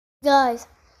Guys,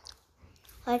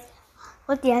 like,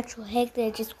 what the actual heck did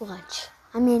I just watch?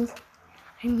 I mean,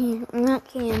 I'm not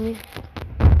kidding.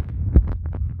 I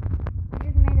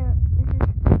just made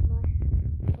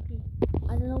okay,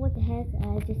 I don't know what the heck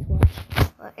I just watched.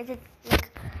 Or is it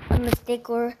like a mistake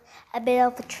or a bit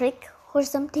of a trick or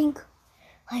something?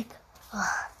 Like,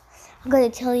 I'm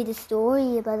gonna tell you the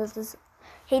story about this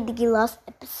Hey Diggy last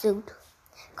episode.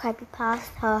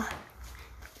 Creepypasta.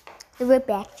 The rip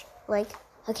back.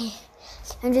 Okay,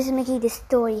 I'm just making this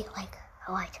story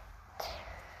alright.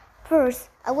 First,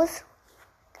 I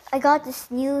got this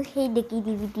new Hey Diggy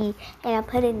DVD and I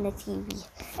put it in the TV.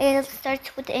 And it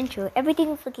starts with the intro. Everything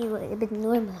is looking a bit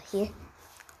normal here.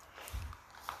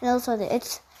 And also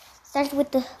it starts with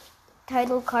the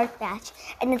title card batch.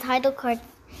 And the title card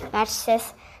batch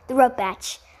says the rub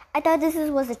batch. I thought this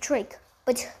was a trick,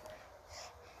 but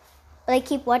I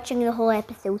keep watching the whole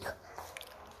episode.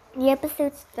 The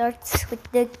episode starts with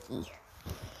duggee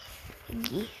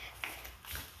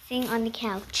sitting on the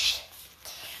couch,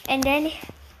 and then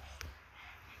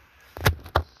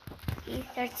he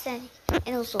starts saying,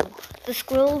 and also the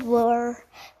squirrels were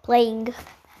playing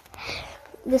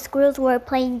their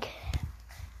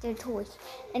toys,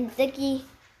 and duggee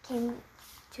came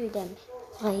to them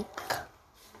like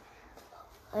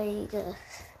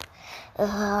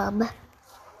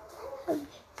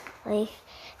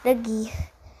duggee.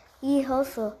 He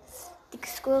also, the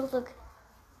squirrels look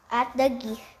at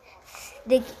duggee,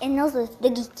 and also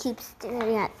duggee keeps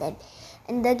staring at them.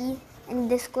 And the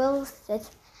squirrel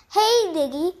says, "Hey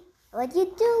Duggee, what you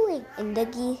doing?" And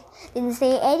duggee didn't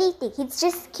say anything. He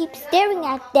just keeps staring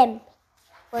at them.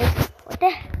 Like, what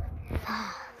the?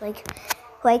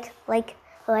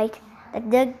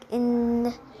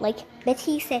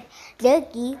 Betty said,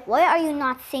 "Duggee, why are you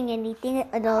not saying anything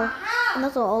at all?" And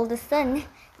also all of a sudden,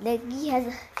 Duggee has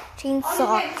a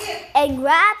chainsaw and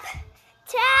grab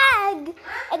Tag,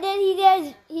 and then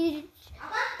he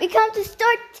becomes to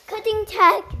start cutting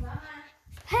Tag.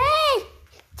 Hey!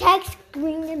 Tag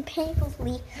screaming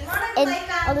painfully, and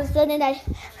all of a sudden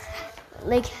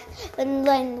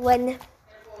when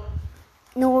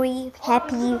Nori,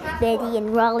 Happy, Betty,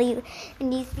 and Raleigh,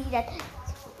 and you see that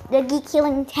Duggee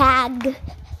killing Tag,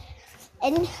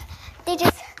 and they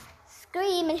just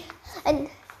scream and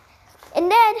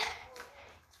then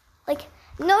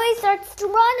Nori starts to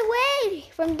run away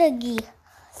from Duggee,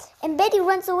 and Betty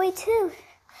runs away too,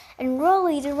 and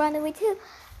Raleigh to run away too,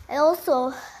 and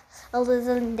also all of a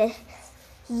sudden that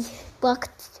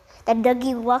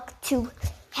Duggee walked to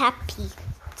Happy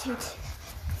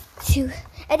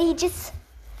and he just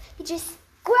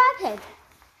grabbed him.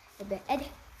 And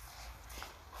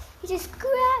he just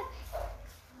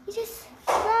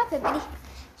grabbed him and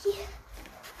he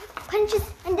punches,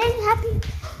 and then Happy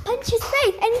punches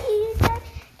face, and he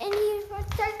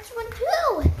starts to run too.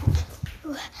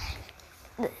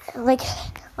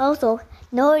 Also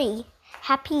Nori,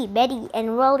 Happy, Betty,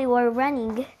 and Rolly were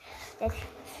running.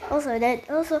 Also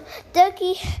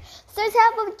Duggee starts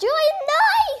having joy and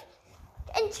joy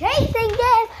and chasing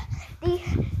them.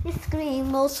 The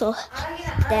scream also.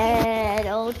 Dead.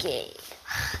 Okay.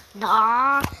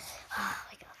 Nah. Oh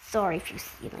my God. Sorry if you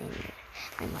see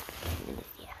my mother.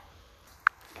 Yeah.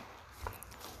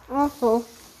 Also,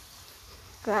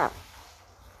 crap.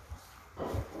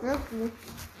 Okay.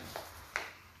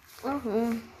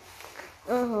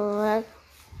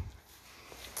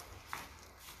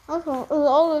 Also,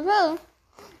 all the time.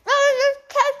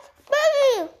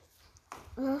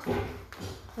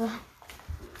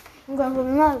 I'm going to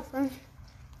another thing.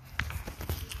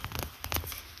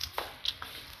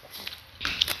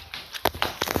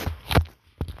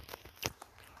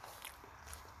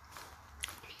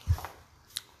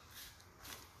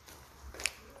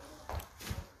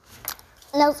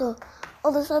 And also, all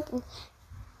of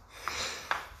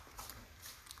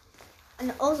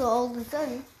a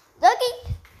sudden, Duggee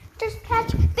just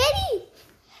catch Betty.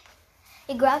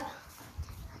 He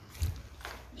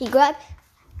grabbed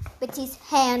Betty's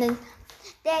hand and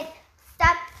then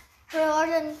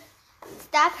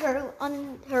stabbed her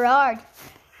on her arm.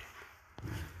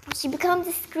 She becomes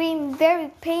to scream very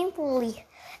painfully,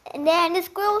 and then the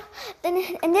squirrel,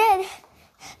 and then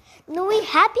Nui,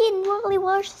 Happy, and Wally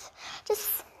was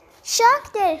just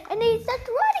shocked it, and they start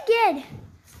to run again.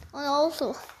 And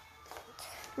also,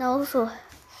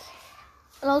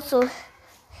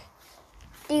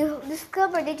 they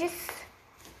discovered they just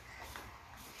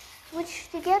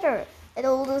switched together, and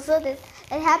all of a sudden,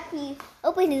 and Happy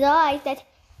opened his eyes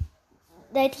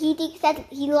that he thinks that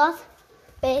he lost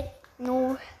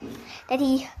Nori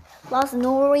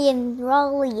and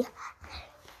Raleigh.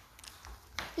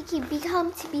 He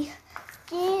become to be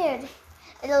scared,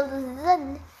 and all of a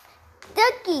sudden,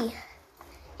 duggee,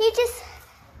 he just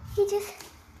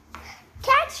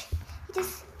catch,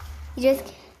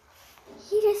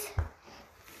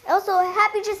 also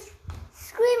Happy just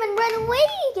scream and run away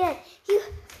again.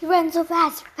 He ran so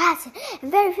fast,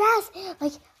 and very fast,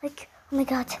 like, oh my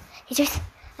God, he said,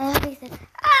 please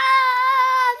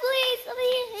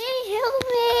help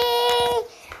me,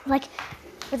 like,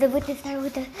 with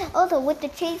the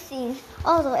chasing,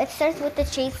 also it starts with the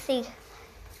chasing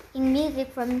in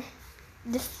music from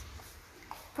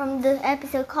the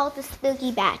episode called The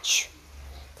Spooky Batch.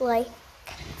 Like,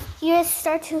 he just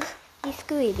start to be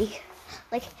screaming.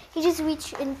 Like, he just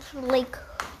reached into the lake,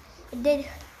 and then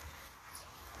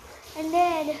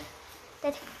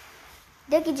that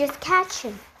duggee just catch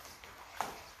him.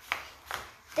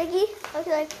 Duggee was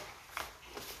like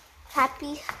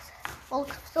Happy,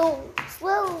 walk so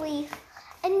slowly,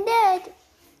 and then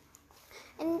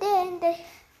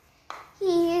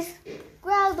he just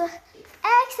grabbed an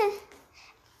axe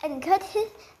and cut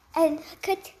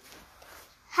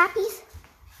Happy's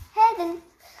head, and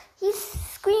he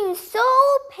screamed so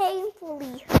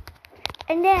painfully.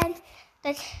 And then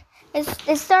it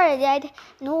started that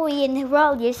Nori and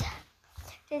Raul just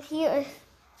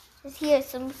hear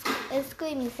some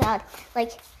screaming sound,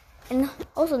 like, and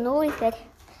also Nori said,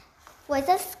 "Where's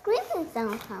that screaming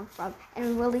sound come from?"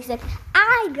 And Willie said,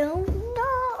 "I don't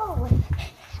know."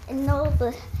 And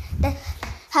also that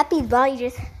Happy's body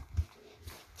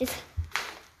just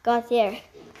got there,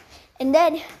 and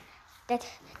then that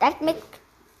make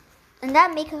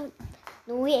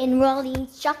Nori and Rolly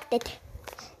shocked it,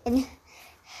 and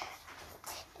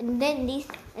then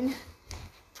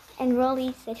and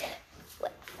Rolly said,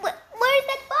 "Where's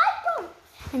that body from?"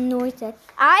 And Nori said,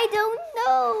 "I don't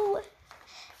know."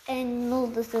 And all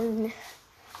of a sudden,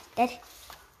 that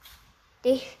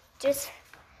they just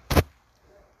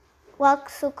walk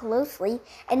so closely,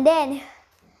 and then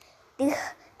they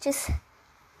just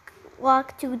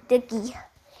walk to Duggee,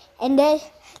 and then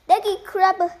Duggee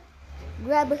grab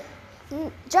a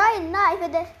giant knife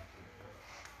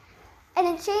and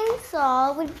a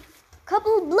chainsaw with a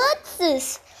couple of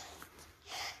bloods.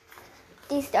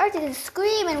 They started to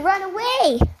scream and run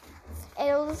away,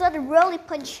 and all of a sudden, Rolly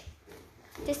punch,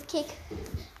 just kick,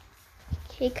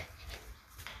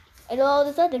 and all of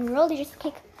a sudden, Rolly just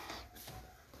kick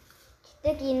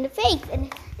Duggee in the face,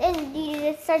 and then he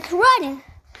just starts running.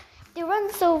 They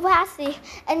run so fastly,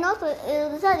 and also all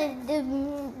of a sudden,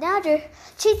 now they're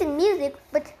chasing music,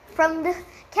 but from the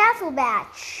castle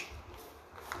batch.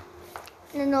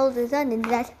 And then all of a sudden,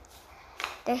 that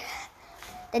the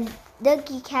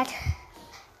Duggee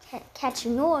catch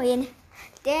Nori, and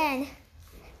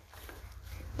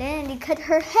then they cut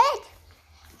her head.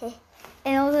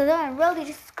 And all of a sudden, Rolly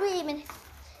just screaming,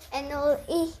 and all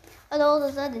of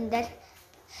a sudden, that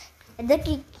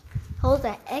Duggee holds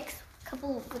an axe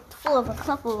full of a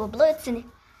couple of bullets in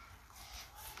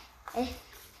it,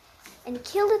 and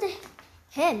killed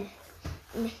him.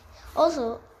 And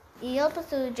also, the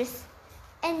episode just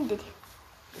ended.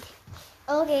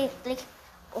 Okay, like,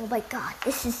 oh my God,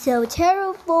 this is so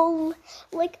terrible.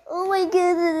 Like, oh my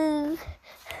goodness.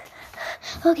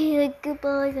 Okay, like,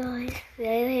 goodbye, guys.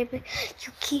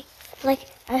 You keep, like,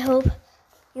 I hope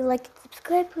you like and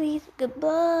subscribe, please.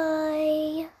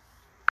 Goodbye.